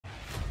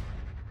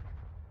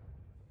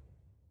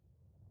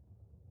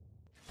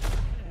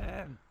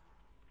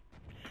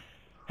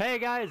Hey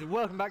guys,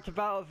 welcome back to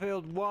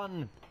Battlefield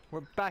 1.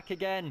 We're back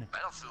again.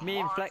 Battlefield Me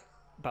 1? and Flex.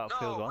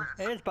 Battlefield No, 1.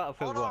 It is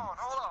Battlefield 1.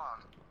 Hold on.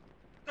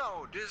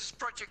 No, this is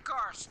Project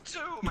Cars 2,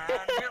 man.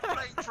 We're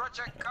playing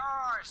Project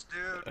Cars,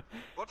 dude.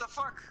 What the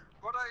fuck?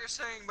 What are you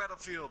saying,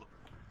 Battlefield?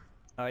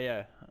 Oh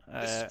yeah.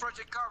 This is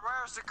Project Car.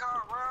 Where's the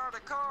car? Where are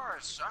the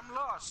cars? I'm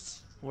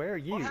lost. Where are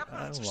you? What happened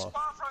I'm to lost.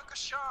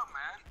 Spa-Francorchamps,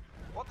 man?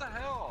 What the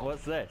hell?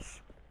 What's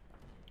this?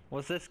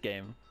 What's this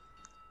game?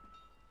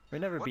 We've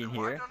never been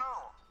here. I don't know.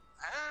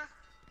 Huh?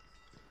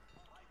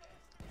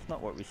 It's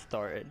not what we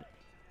started.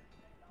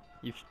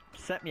 You've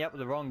set me up with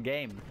the wrong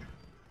game.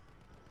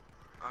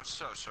 I'm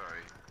so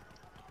sorry.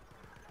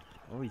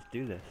 Always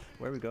do this.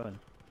 Where are we going?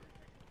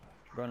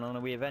 We're going on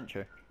a wee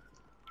adventure.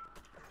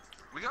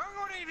 We're going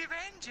on an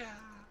adventure.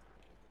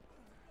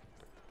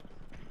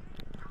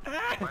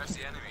 Ah! Where's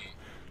the enemy?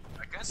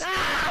 I can see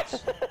Ah!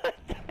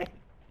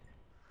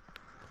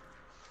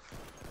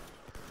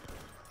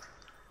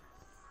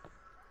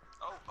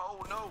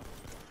 Oh no!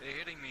 They're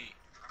hitting me.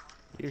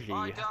 Usually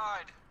I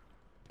died.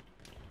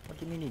 What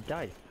do you mean you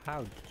died?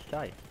 How did you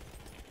die?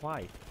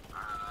 Why?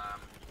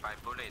 By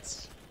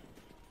bullets.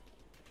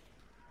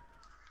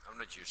 I'm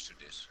not used to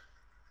this.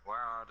 Where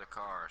are the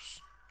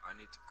cars? I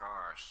need the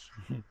cars.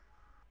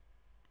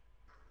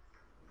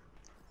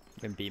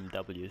 In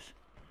BMWs.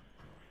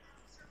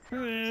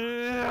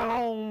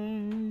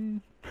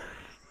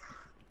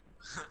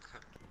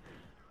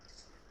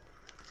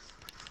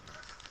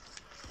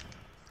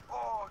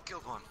 Oh, I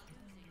killed one.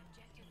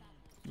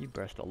 You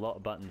pressed a lot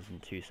of buttons in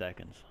 2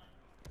 seconds.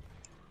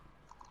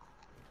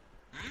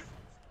 Hmm?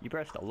 You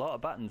pressed a lot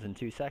of buttons in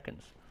 2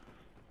 seconds.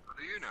 How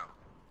do you know?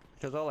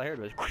 Because all I heard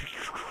was Are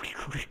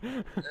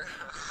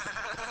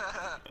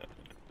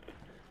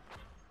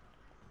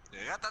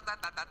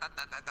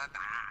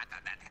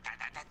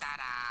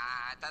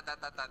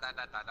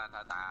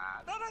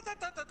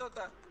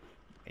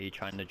you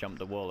trying to jump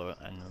the wall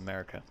in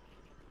America?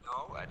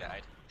 No, I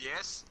died.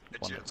 Yes, I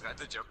tried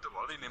to jump the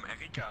wall in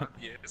America.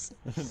 Yes.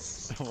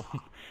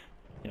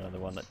 You know, the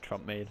one that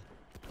Trump made.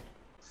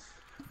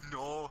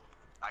 No,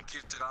 I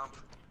killed Trump.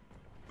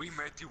 We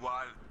made the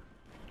wall.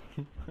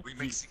 We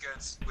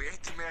Mexicans, we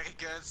hate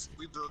Americans,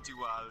 we built the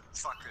wall.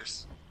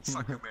 Fuckers.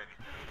 Fuck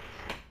America.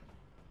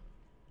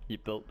 You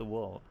built the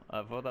wall.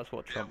 I thought that's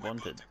what Trump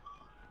wanted.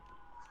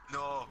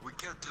 No, we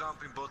killed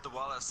Trump and built the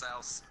wall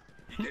ourselves.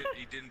 He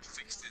didn't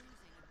fix it.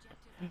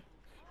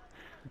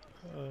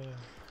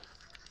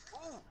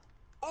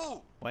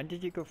 Oh! When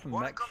did you go from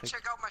Wanna Mexico? come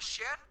check out my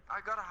shed?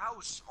 I got a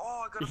house.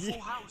 Oh, I got a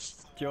full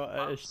house. Do you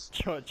want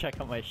to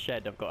check out my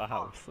shed? I've got a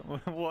house.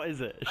 What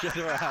is it? A shed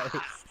or a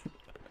house?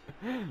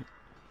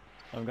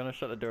 I'm gonna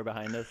shut the door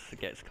behind us. It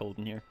gets cold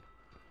in here.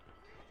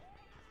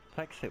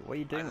 Plexit, what are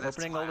you doing?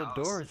 Opening all the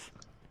doors.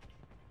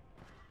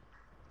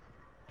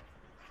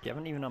 You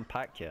haven't even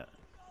unpacked yet.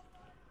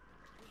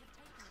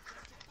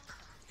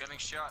 Getting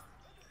shot.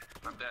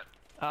 I'm dead.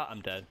 Ah,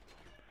 I'm dead.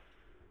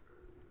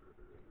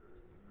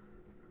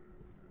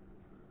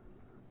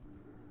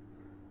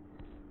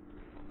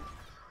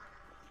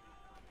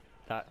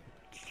 That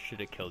should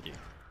have killed you.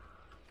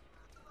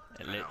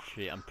 It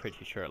literally, I'm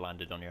pretty sure it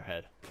landed on your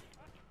head.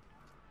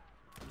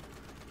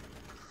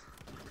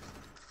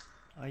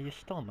 Oh, you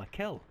stole my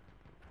kill.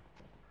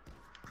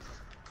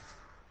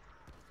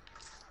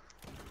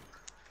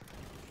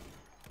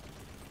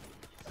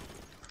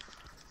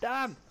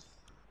 Damn!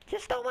 You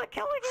stole my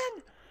kill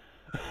again!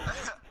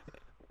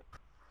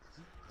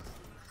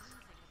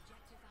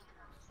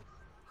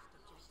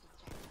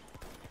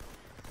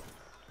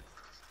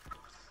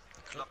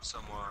 Club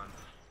someone.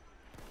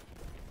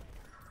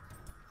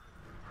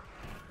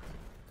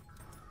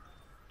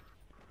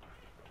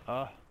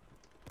 Oh.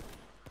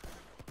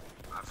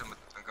 I'm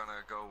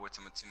gonna go with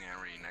the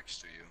machinery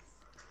next to you.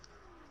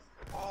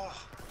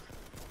 Oh!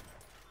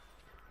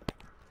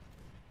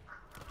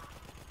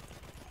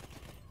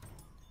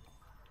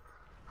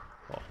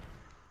 Oh.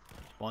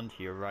 One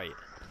to your right.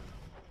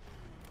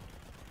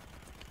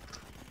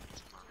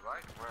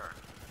 Right? Where?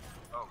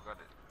 Oh, got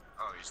it.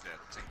 Oh, he's dead.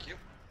 Thank you.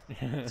 I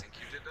think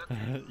you did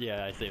that?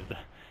 Yeah, I saved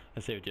that. I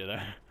saved you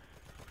there.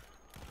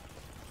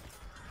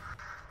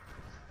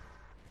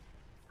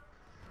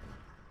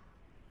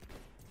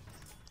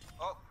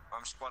 Oh,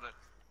 I'm spotted.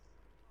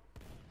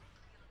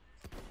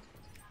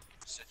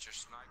 Set your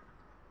snipe.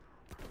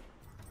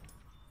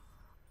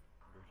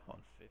 On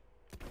 50.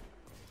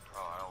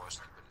 Oh, I always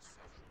sleep in his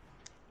face.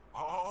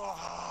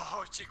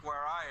 Oh, check where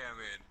I am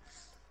in.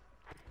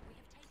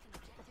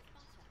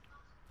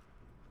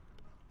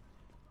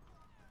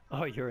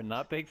 Oh, you're in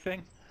that big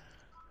thing?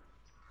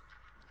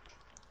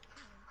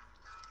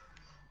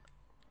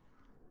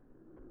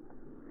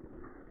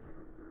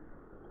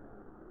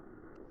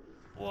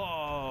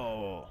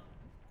 Whoa!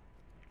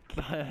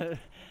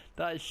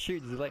 That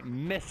shoots like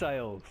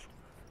missiles.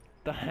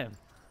 Damn.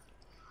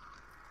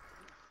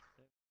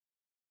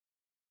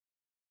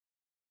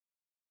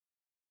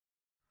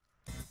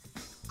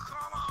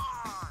 Come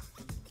on!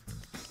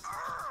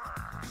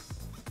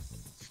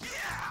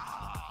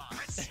 Yeah!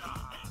 It's,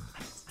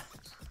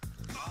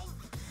 oh,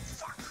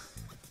 fuck!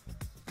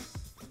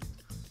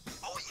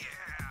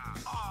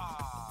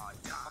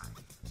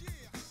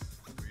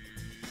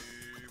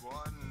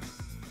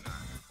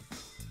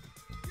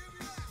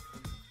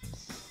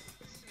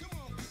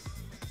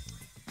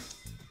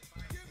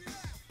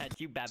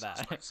 you baba.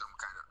 Sounds like some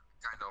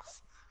kind of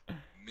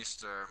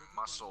Mr.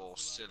 Muscle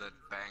Sillet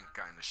Bank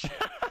kind of shit.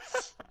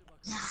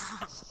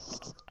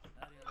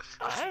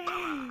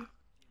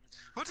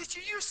 What did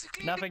you use to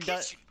clean Nothing the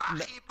does. kitchen?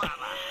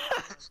 Ahibaba.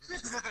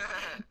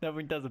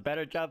 Nothing does a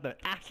better job than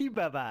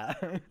Ahibaba.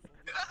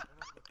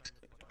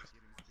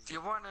 Do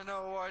you want to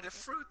know why the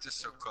fruit is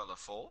so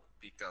colorful?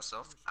 Because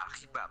of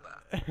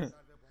Ahibaba. Ahibaba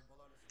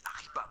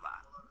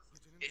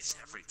is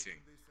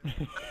everything.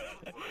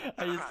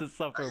 I used to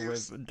suffer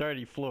with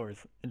dirty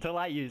floors until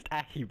I used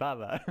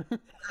Ahibaba.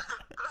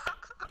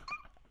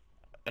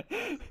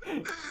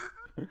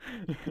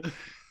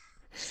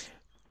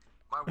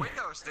 My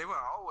windows, they were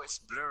always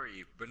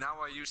blurry, but now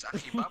I use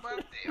Ahibaba,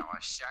 they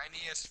are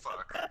shiny as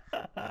fuck.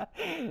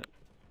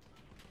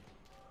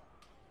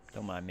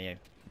 Don't mind me. If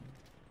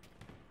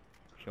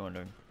you're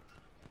wondering.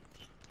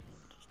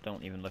 Just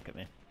don't even look at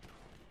me.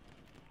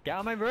 Get out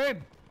of my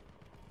room!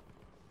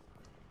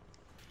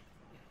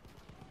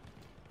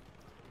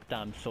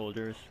 Damn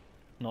soldiers.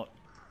 Not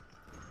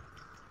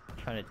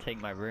trying to take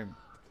my room.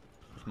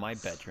 It's my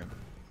bedroom.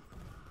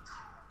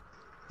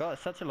 God,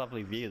 it's such a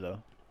lovely view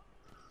though.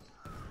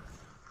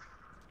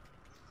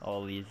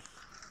 All these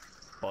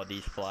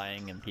bodies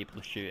flying and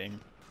people shooting.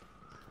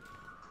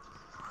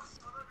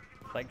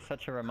 It's like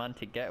such a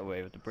romantic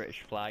getaway with the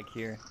British flag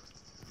here,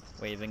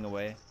 waving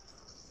away.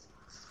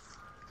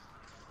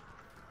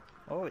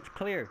 Oh, it's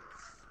clear.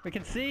 We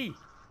can see!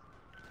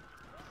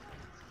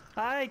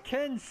 I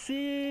can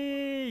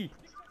see!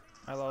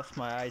 I lost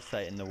my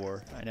eyesight in the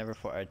war. I never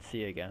thought I'd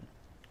see again.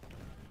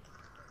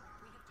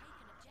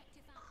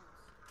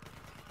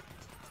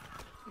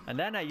 And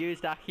then I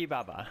used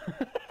Ahibaba.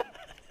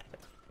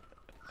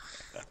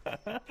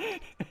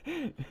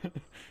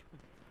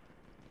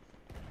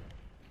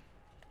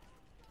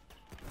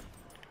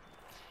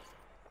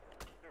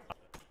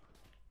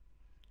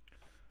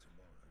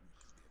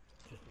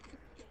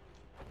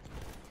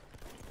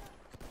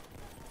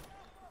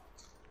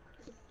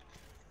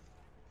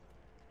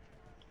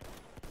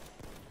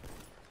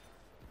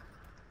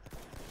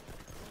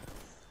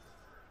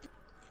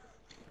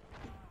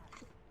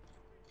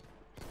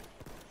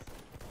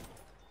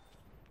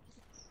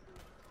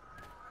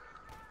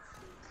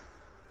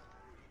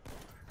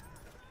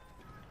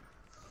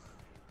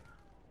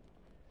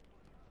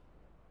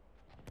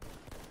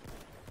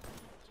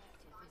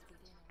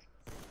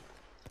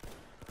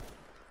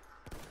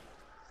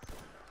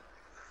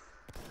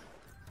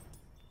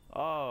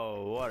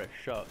 Oh, what a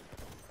shot.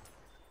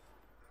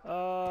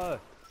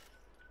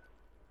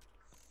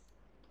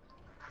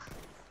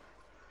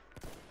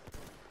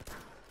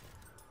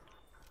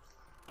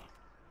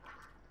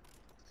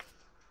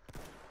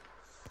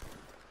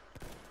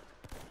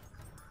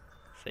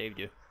 Saved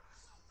you.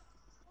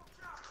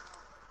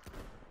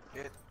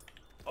 Hit.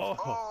 Oh!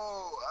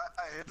 Oh,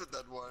 I hit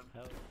that one.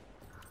 Hell.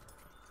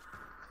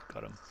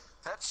 Got him.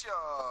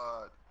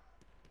 Headshot.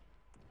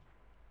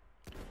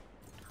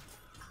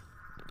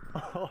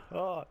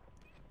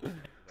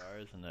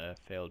 Ours and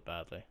failed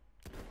badly.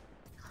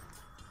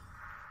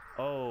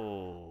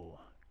 Oh,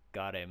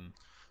 got him.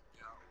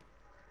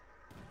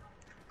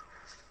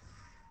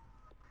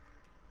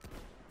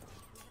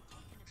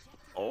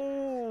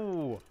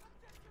 Oh,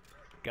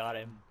 got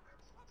him.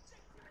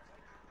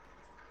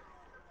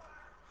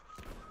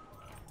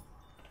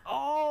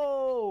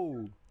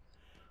 Oh,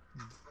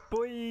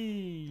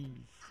 boys.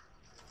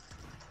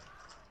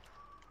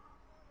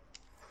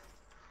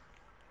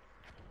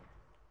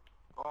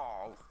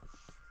 Oh,